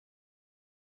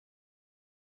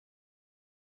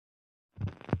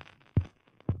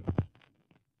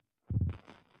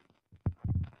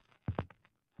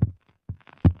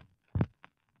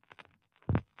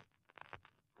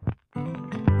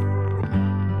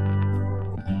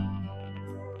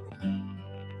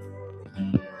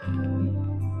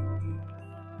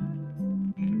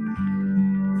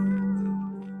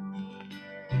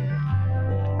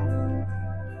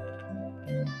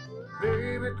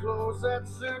that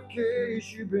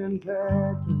suitcase you've been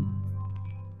packing.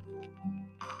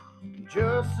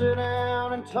 Just sit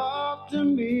down and talk to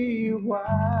me a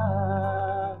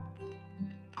while.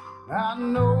 I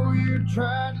know you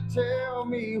tried to tell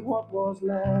me what was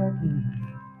lacking,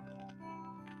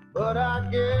 but I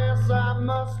guess I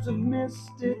must have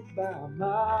missed it by a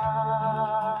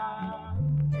mile.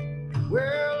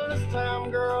 Well, this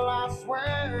time, girl, I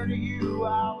swear to you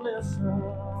I'll listen.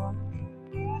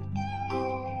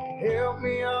 Help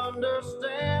me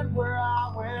understand where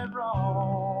I went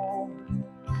wrong.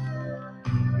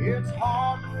 It's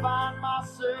hard to find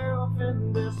myself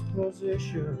in this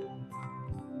position,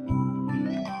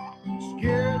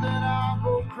 scared that I'll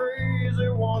go crazy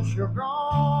once you're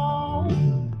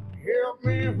gone. Help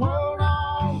me hold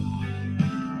on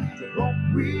to what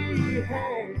we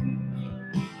had.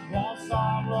 Once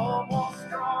our love was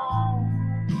strong,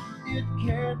 it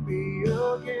can't be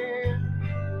again.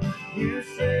 You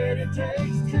said it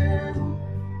takes two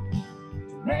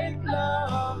to make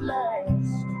love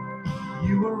last.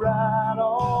 You were right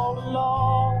all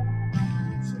along,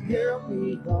 so help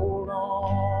me hold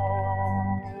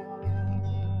on.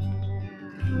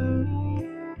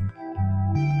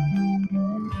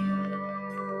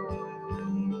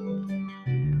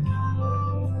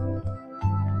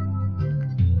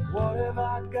 What have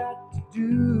I got to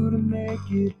do to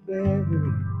make it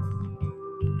better?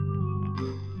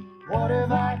 What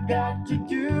have I got to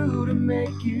do to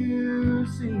make you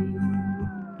see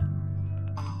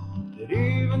that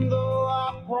even though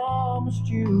I promised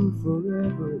you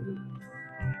forever,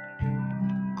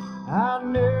 I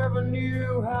never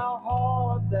knew how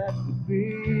hard that could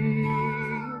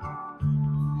be.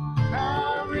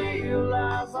 I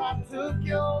realize I took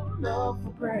your love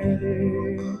for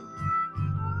granted,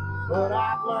 but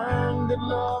I've learned that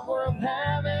love worth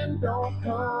having don't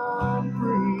come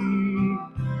free.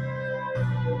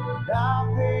 And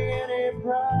I'll pay any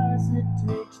price it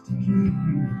takes to keep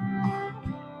you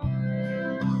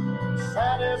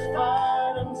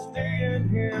satisfied and staying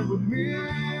here with me.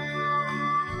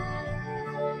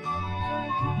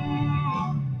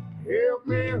 Help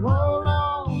me hold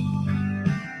on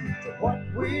to what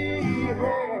we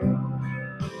had.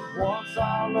 Once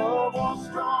our love was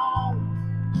strong,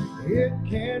 it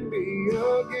can be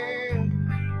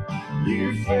again.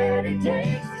 You said it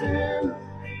takes two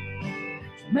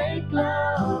to make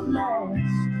love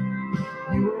last.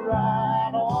 You were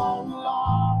right all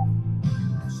along,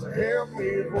 so help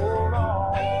me hold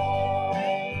on.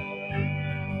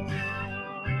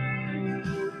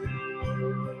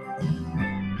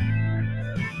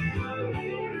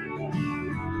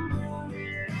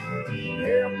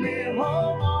 Help me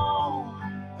hold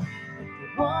on to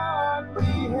what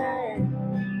we had.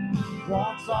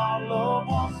 Once our love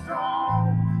was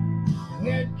strong,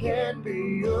 it can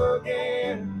be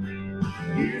again.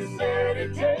 You said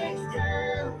it takes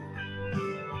two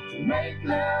to make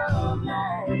love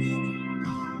last.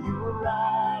 You were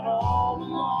right all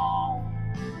along,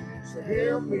 so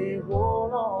help me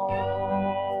hold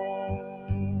on.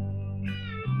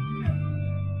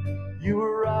 You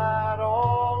were right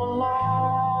all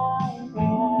along,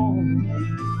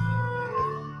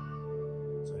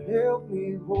 so help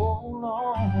me hold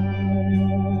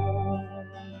on.